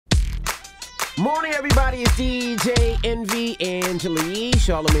Morning, everybody. It's DJ Envy, Angela Yee,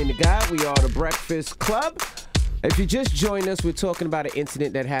 Charlamagne the Guy. We are the Breakfast Club. If you just joined us, we're talking about an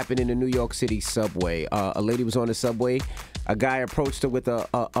incident that happened in the New York City subway. A lady was on the subway. A guy approached her with a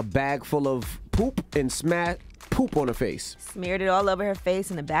bag full of poop and smacked poop on her face. Smeared it all over her face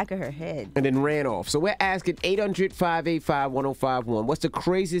and the back of her head. And then ran off. So we're asking 800-585-1051. What's the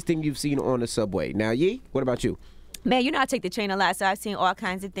craziest thing you've seen on the subway? Now, Yee, what about you? Man, you know I take the train a lot, so I've seen all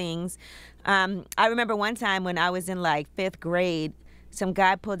kinds of things. I remember one time when I was in like 5th grade, some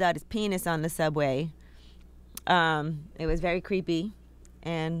guy pulled out his penis on the subway. It was very creepy,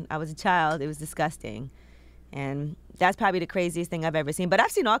 and I was a child. It was disgusting. And that's probably the craziest thing I've ever seen. But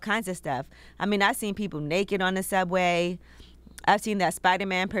I've seen all kinds of stuff. I mean, I've seen people naked on the subway. I've seen that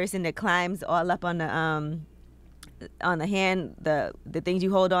Spider-Man person that climbs all up on the hand, the things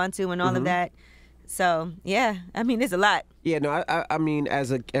you hold on to and all of that. So, yeah, I mean, there's a lot. Yeah, no, I mean, there's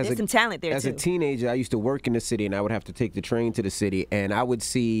some talent there, as too. a teenager, I used to work in the city, and I would have to take the train to the city, and I would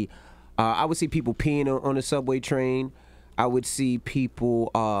see people peeing on the subway train. I would see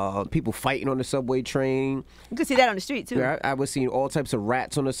people fighting on the subway train. You could see that on the street, too. Yeah, I was seeing all types of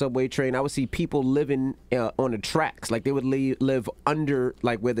rats on the subway train. I would see people living on the tracks. Like, they would live under,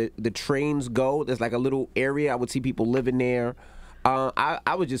 like, where the trains go. There's, like, a little area. I would see people living there.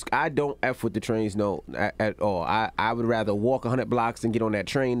 I don't F with the trains, no, at all. I would rather walk 100 blocks than get on that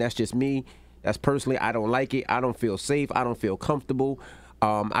train. That's just me. That's personally, I don't like it. I don't feel safe. I don't feel comfortable.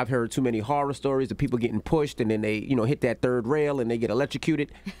 I've heard too many horror stories of people getting pushed and then they, hit that third rail and they get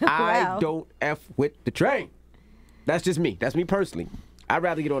electrocuted. Wow. I don't F with the train. That's just me. That's me personally. I'd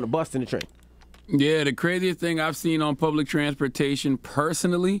rather get on the bus than the train. Yeah, the craziest thing I've seen on public transportation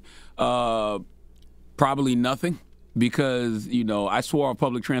personally, probably nothing. Because, I swore off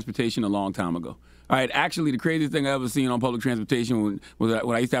public transportation a long time ago. All right, actually, the craziest thing I ever seen on public transportation was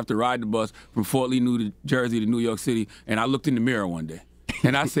when I used to have to ride the bus from Fort Lee, New Jersey to New York City, and I looked in the mirror one day.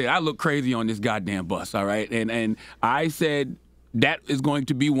 And I said, I look crazy on this goddamn bus, all right? And I said that is going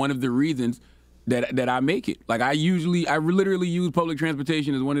to be one of the reasons that I make it. Like, I literally use public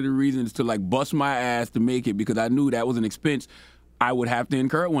transportation as one of the reasons to, like, bust my ass to make it because I knew that was an expense I would have to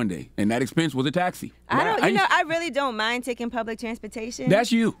incur one day, and that expense was a taxi. I really don't mind taking public transportation.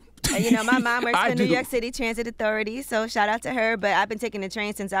 That's you. My mom works for the New York City Transit Authority, so shout out to her. But I've been taking the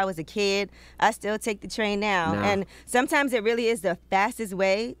train since I was a kid. I still take the train now. And sometimes it really is the fastest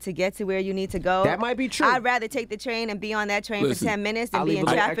way to get to where you need to go. That might be true. I'd rather take the train and be on that train for 10 minminutes than be in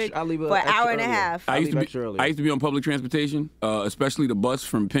traffic for an hour and a half. I used to be on public transportation, especially the bus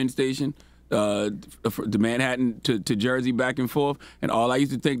from Penn Station to Manhattan to Jersey back and forth. And all I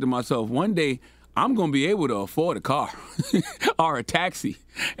used to think to myself, one day, I'm going to be able to afford a car or a taxi,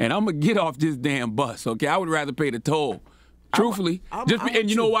 and I'm going to get off this damn bus, okay? I would rather pay the toll. Truthfully. And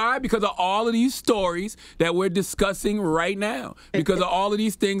you know why? Because of all of these stories that we're discussing right now. Because of all of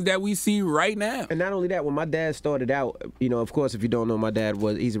these things that we see right now. And not only that, when my dad started out, of course, if you don't know, my dad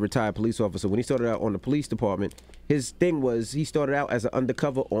he's a retired police officer. When he started out on the police department, his thing was he started out as an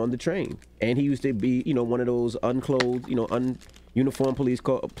undercover on the train. And he used to be, one of those unclothed, uniformed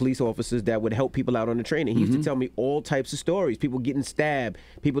police officers that would help people out on the train. And he used to tell me all types of stories. People getting stabbed,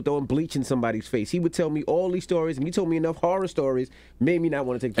 people throwing bleach in somebody's face. He would tell me all these stories, and he told me enough horror stories, made me not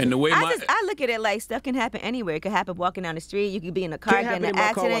want to take the train. I look at it like stuff can happen anywhere. It could happen walking down the street. You could be in a car, get in an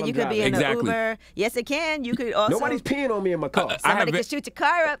accident. You could be in an Uber. Yes, it can. You could also... Nobody's peeing on me in my car. Somebody could shoot your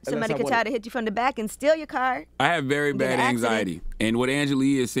car up. Somebody could try to hit you from the back and steal your car. I have very bad anxiety. And what Angela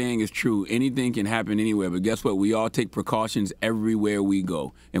is saying is true. Anything can happen anywhere. But guess what? We all take precautions everywhere we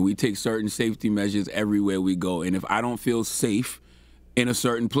go. And we take certain safety measures everywhere we go. And if I don't feel safe in a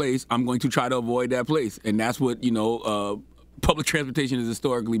certain place, I'm going to try to avoid that place. And that's what, public transportation has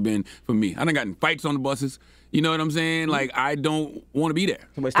historically been for me. I done gotten fights on the buses. You know what I'm saying? Like, I don't want to be there.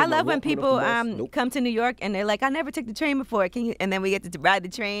 I love when people come to New York and they're like, I never took the train before. And then we get to ride the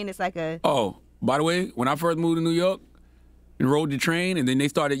train. It's like a... Oh, by the way, when I first moved to New York, and rode the train, and then you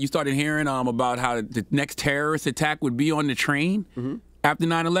started hearing about how the next terrorist attack would be on the train after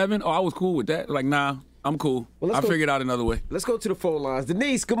 9/11. Oh, I was cool with that. Like, nah, I'm cool. Well, I figured out another way. Let's go to the phone lines.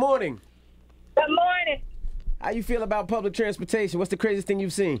 Denise, good morning. Good morning. How you feel about public transportation? What's the craziest thing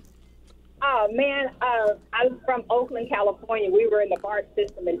you've seen? Oh, man, I'm from Oakland, California. We were in the BART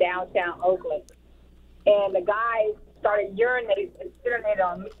system in downtown Oakland, and the guy started urinating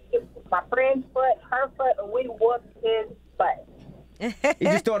on me. It was my friend's foot, her foot, and we whooped his butt. He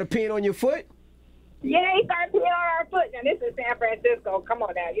just started peeing on your foot? Yeah, he started peeing on our foot. Now, this is San Francisco. Come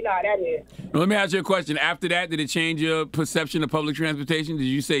on now. You know how that is. Well, let me ask you a question. After that, did it change your perception of public transportation? Did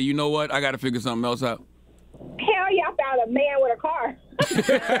you say, you know what, I got to figure something else out? Hell yeah, I found a man with a car.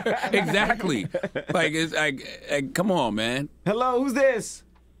 Exactly. Like, it's like, come on, man. Hello, who's this?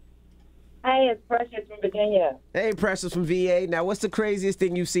 Hey, it's Precious from Virginia. Hey, Precious from VA. Now, what's the craziest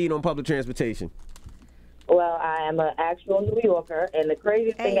thing you've seen on public transportation? Well, I am an actual New Yorker, and the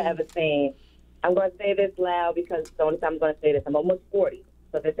craziest thing I ever seen, I'm going to say this loud because it's the only time I'm going to say this. I'm almost 40.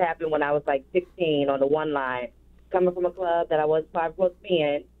 So this happened when I was like 16 on the one line, coming from a club that I was supposed to be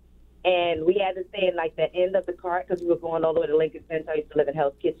in. And we had to stay in like the end of the cart because we were going all the way to Lincoln Center. I used to live in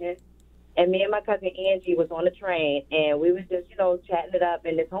Hell's Kitchen. And me and my cousin Angie was on the train, and we was just, chatting it up.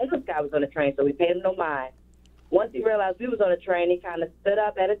 And this homeless guy was on the train, so we paid him no mind. Once he realized we was on the train, he kind of stood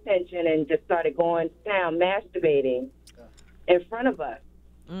up at attention and just started going to town, masturbating in front of us.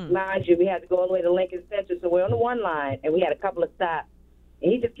 Mind you, we had to go all the way to Lincoln Center, so we're on the one line, and we had a couple of stops.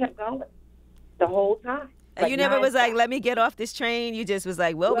 And he just kept going the whole time. And you never was like, let me get off this train. You just was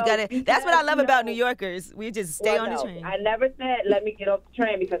like, well, we got to. That's what I love about New Yorkers. We just stay on the train. I never said, let me get off the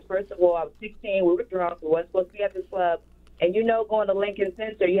train because, first of all, I was 16. We were drunk. We weren't supposed to be at this club. And going to Lincoln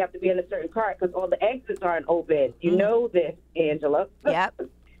Center, you have to be in a certain cart because all the exits aren't open. You know this, Angela. Yep.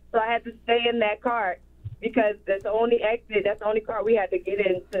 So I had to stay in that cart because that's the only exit. That's the only cart we had to get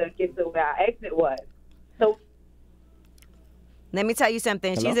in to get to where our exit was. So. Let me tell you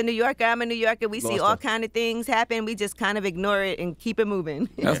something. Hello? She's a New Yorker. I'm a New Yorker. We see Lost all her. kind of things happen. We just kind of ignore it and keep it moving.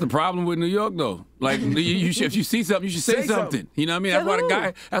 That's the problem with New York, though. Like, if you see something, you should say something. You know what I mean? That's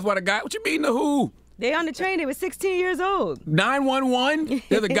why the guy. What you mean the who? They on the train. They were 16 years old. 911.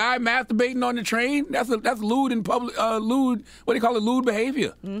 There's a guy masturbating on the train. That's lewd in public. Lewd. What do you call it? Lewd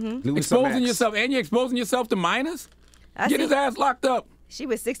behavior. Exposing yourself, and you're exposing yourself to minors. Get his ass locked up. She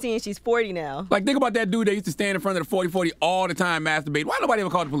was 16 and she's 40 now. Like, think about that dude that used to stand in front of the 40-40 all the time masturbating. Why nobody ever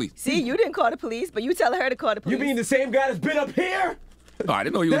called the police? See, you didn't call the police, but you telling her to call the police. You mean the same guy that's been up here? Oh, I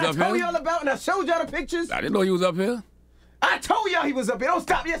didn't know he was up That I told here. y'all about and I showed y'all the pictures? I didn't know he was up here. I told y'all he was up here. Don't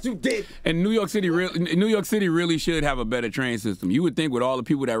stop. Yes, you did. And New York City really should have a better train system. You would think with all the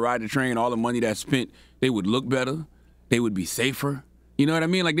people that ride the train, all the money that's spent, they would look better. They would be safer. You know what I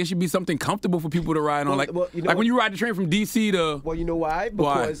mean? Like, there should be something comfortable for people to ride on. Like when you ride the train from D.C. to... Well, you know why?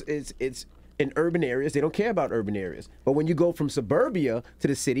 Because it's in urban areas. They don't care about urban areas. But when you go from suburbia to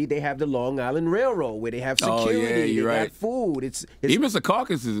the city, they have the Long Island Railroad where they have security. Oh, yeah, you're right. Got food. It's even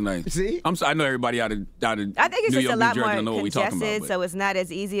Secaucus is nice. See? I know everybody out of I think it's New just York, a lot New Jersey, more know what we talking congested, about, so it's not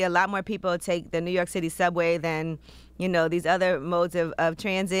as easy. A lot more people take the New York City subway than, these other modes of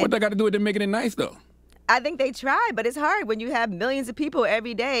transit. What that got to do with them making it nice, though? I think they try, but it's hard when you have millions of people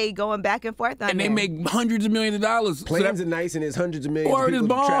every day going back and forth on And there. they make hundreds of millions of dollars. Planes are nice and there's hundreds of millions Or of it is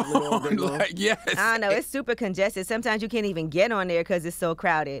people traveling all day born. long. Like, yes. I don't know. It's super congested. Sometimes you can't even get on there because it's so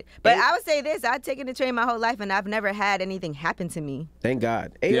crowded. But I would say this. I've taken the train my whole life, and I've never had anything happen to me. Thank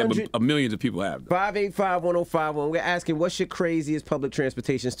God. Yeah, 800 but millions of people have. 585-1051. We're asking, what's your craziest public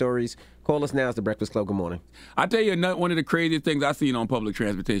transportation stories? Call us now. It's The Breakfast Club. Good morning. I tell you, one of the craziest things I've seen on public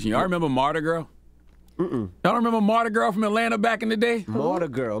transportation. Y'all remember Martyr Girl? Y'all remember Martyr Girl from Atlanta back in the day? Martyr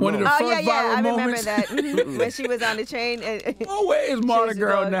Girl. One of the Oh, first yeah. viral I remember moments. that. When she was on the train. Oh, where is Martyr was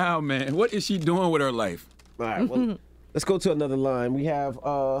Girl going- now, man? What is she doing with her life? All right, well, let's go to another line. We have,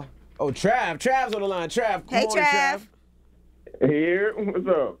 Trav. Trav's on the line. Trav, Hey, come on, Trav. Here, what's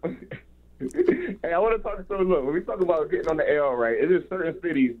up? Hey, I want to talk. So look, when we talk about getting on the L, right? It is certain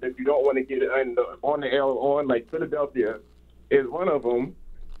cities that you don't want to get on the L on, like Philadelphia is one of them,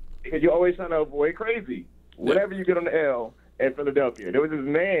 because you're always trying to avoid crazy. Whenever you get on the L in Philadelphia, there was this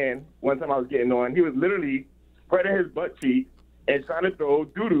man one time I was getting on. He was literally spreading his butt cheeks and trying to throw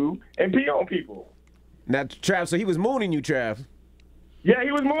doodoo and pee on people. Now, Trav, so he was mooning you, Trav. Yeah,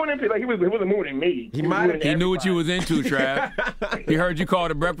 he was mooning people. Like he wasn't mooning me. He was might have- mooning He knew what you everybody. was into, Trav. He heard you call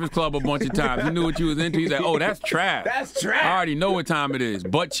the Breakfast Club a bunch of times. He knew what you was into. He said, oh, that's Trav. That's Trav. I already know what time it is.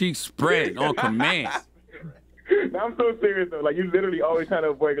 Butt cheeks spread on command. No, I'm so serious though. Like you literally always trying to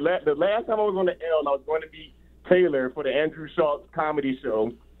avoid. The last time I was on the L, I was going to meet Taylor for the Andrew Schultz comedy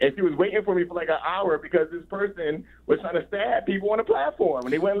show, and she was waiting for me for like an hour because this person was trying to stab people on the platform,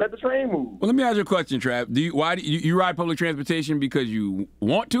 and they wouldn't let the train move. Well, let me ask you a question, Trav. Why do you ride public transportation because you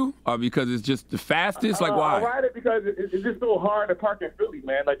want to, or because it's just the fastest? Like why? I ride it because it's just so hard to park in Philly,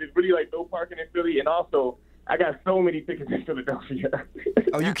 man. Like there's really like no parking in Philly, and also I got so many tickets in Philadelphia.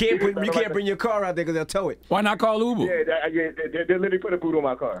 Oh, you can't bring your car out there because they'll tow it. Why not call Uber? Yeah, they literally put a boot on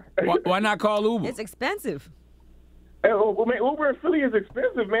my car. Why not call Uber? It's expensive. Well, man, Uber in Philly is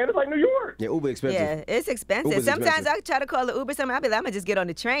expensive, man. It's like New York. Yeah, Uber expensive. Yeah, it's expensive. Uber's Sometimes expensive. I try to call the Uber. Sometimes I'll be like, I'm going to just get on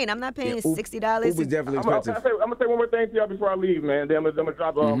the train. I'm not paying $60. Uber's definitely I'm gonna expensive. say one more thing to y'all before I leave, man. Then I'm gonna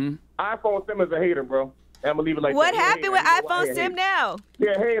drop. iPhone Sim is a hater, bro. I'm gonna leave it like What that. happened with iPhone Sim now? He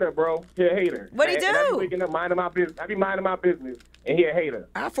a hater, bro. He a hater. What'd he And I be do? waking up minding my business. I be minding my business, and he a hater.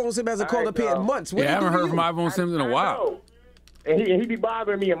 iPhone Sim hasn't called All up right, here in y'all. months. What Yeah, I did he haven't do heard to from you? iPhone Sims in a I while. know. And he be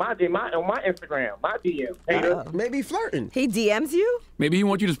bothering me on my Instagram, my DM. Hater. Maybe flirting. He DMs you? Maybe he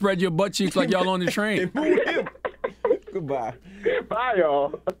wants you to spread your butt cheeks like y'all on the train. Move him. Goodbye. Bye,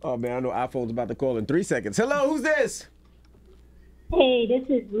 y'all. Oh man, I know iPhone's about to call in 3 seconds. Hello, who's this? Hey, this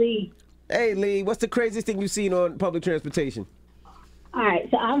is Lee. Hey Lee, what's the craziest thing you've seen on public transportation? All right,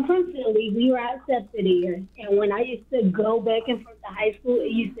 so I'm from Philly. We were at Septideer, and when I used to go back and forth to high school,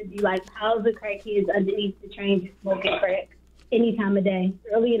 it used to be like piles of crackheads underneath the train just smoking crack any time of day.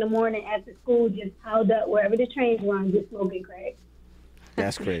 Early in the morning after school, just piled up wherever the trains run, just smoking crack.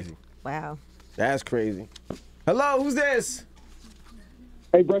 That's crazy. Wow. That's crazy. Hello, who's this?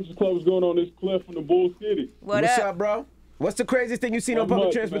 Hey, Breakfast Club, what's going on? This Cliff from the Bull City. What's up, bro? What's the craziest thing you've seen on Not public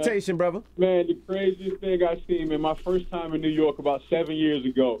much, transportation, brother? Man, the craziest thing I seen, man, my first time in New York about 7 years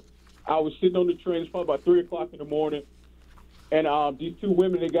ago, I was sitting on the train, it's probably about 3 o'clock in the morning, and these two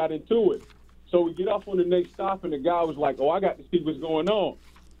women, they got into it. So we get off on the next stop, and the guy was like, I got to see what's going on.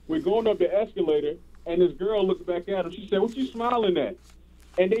 We're going up the escalator, and this girl looked back at him. She said, what you smiling at?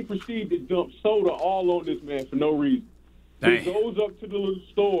 And they proceed to dump soda all on this man for no reason. Dang. He goes up to the little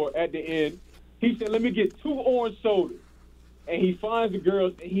store at the end. He said, let me get 2 orange sodas. And he finds the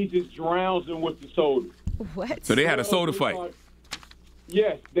girls, and he just drowns them with the soda. What? So they had a soda fight.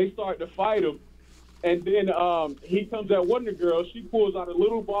 Yes, they start to fight him. And then he comes at one of the girls. She pulls out a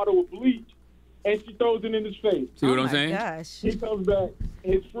little bottle of bleach, and she throws it in his face. See what I'm my saying? Gosh. He comes back.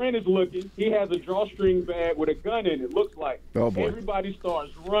 His friend is looking. He has a drawstring bag with a gun in it, looks like. Oh, boy. Everybody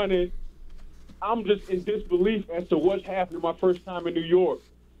starts running. I'm just in disbelief as to what's happening my first time in New York.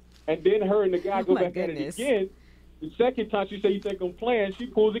 And then her and the guy go my back goodness. at it again. The second time she said, you think I'm playing, she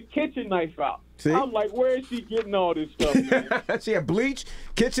pulls a kitchen knife out. See? I'm like, where is she getting all this stuff, man? She had bleach,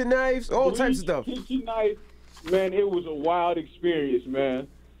 kitchen knives, all types of stuff. Kitchen knife. Man, it was a wild experience, man.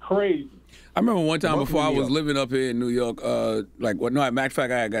 Crazy. I remember one time Welcome before to I New was York. living up here in New York, matter of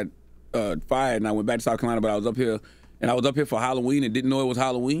fact, I got fired and I went back to South Carolina, but I was up here, and I was up here for Halloween and didn't know it was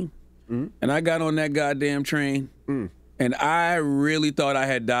Halloween. Mm-hmm. And I got on that goddamn train, and I really thought I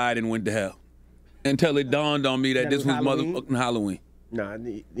had died and went to hell until it dawned on me that That this was was Halloween? motherfucking Halloween. Nah,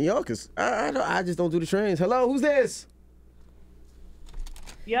 New Yorkers. I just don't do the trains. Hello, who's this?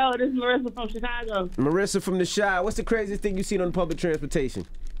 Yo, this is Marissa from Chicago. Marissa from the Chi. What's the craziest thing you've seen on public transportation?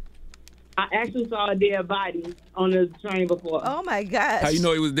 I actually saw a dead body on the train before. Oh my gosh. How you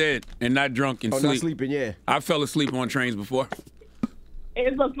know he was dead and not drunk and Oh, sleep? not sleeping, yeah. I fell asleep on trains before.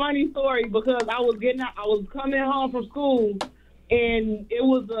 It's a funny story because I was coming home from school, and it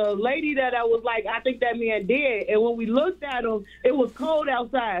was a lady that I was like, I think that man dead. And when we looked at him, it was cold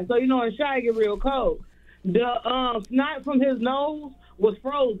outside. So, you know, in Chi, it get real cold. The snot from his nose was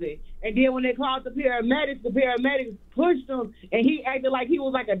frozen. And then when they called the paramedics pushed him, and he acted like he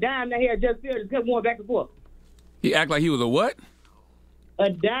was like a dime that he had just filled. Just kept going back and forth. He act like he was a what? A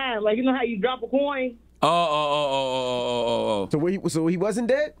dime. Like, you know how you drop a coin? Oh. So he wasn't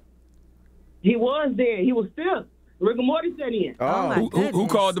dead? He was dead. He was still. Rigor mortis set in. Oh my Who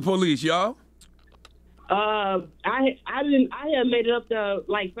goodness. called the police, y'all? I had made it up there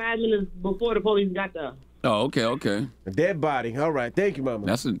like 5 minutes before the police got there. Oh, okay. A dead body. All right. Thank you, Mama.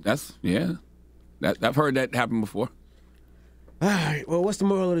 I've heard that happen before. All right. Well, what's the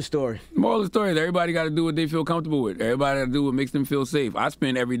moral of the story? The moral of the story is everybody got to do what they feel comfortable with. Everybody got to do what makes them feel safe. I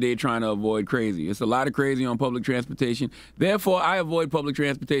spend every day trying to avoid crazy. It's a lot of crazy on public transportation. Therefore, I avoid public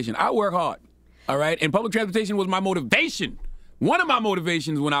transportation. I work hard, all right? And public transportation was my motivation. One of my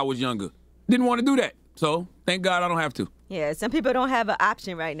motivations when I was younger. Didn't want to do that. So, thank God I don't have to. Yeah, some people don't have an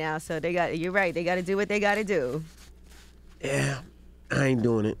option right now, so you're right. They got to do what they got to do. Yeah. I ain't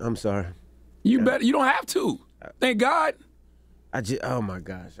doing it. I'm sorry. You don't have to. Thank God. Oh, my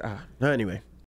gosh. Anyway.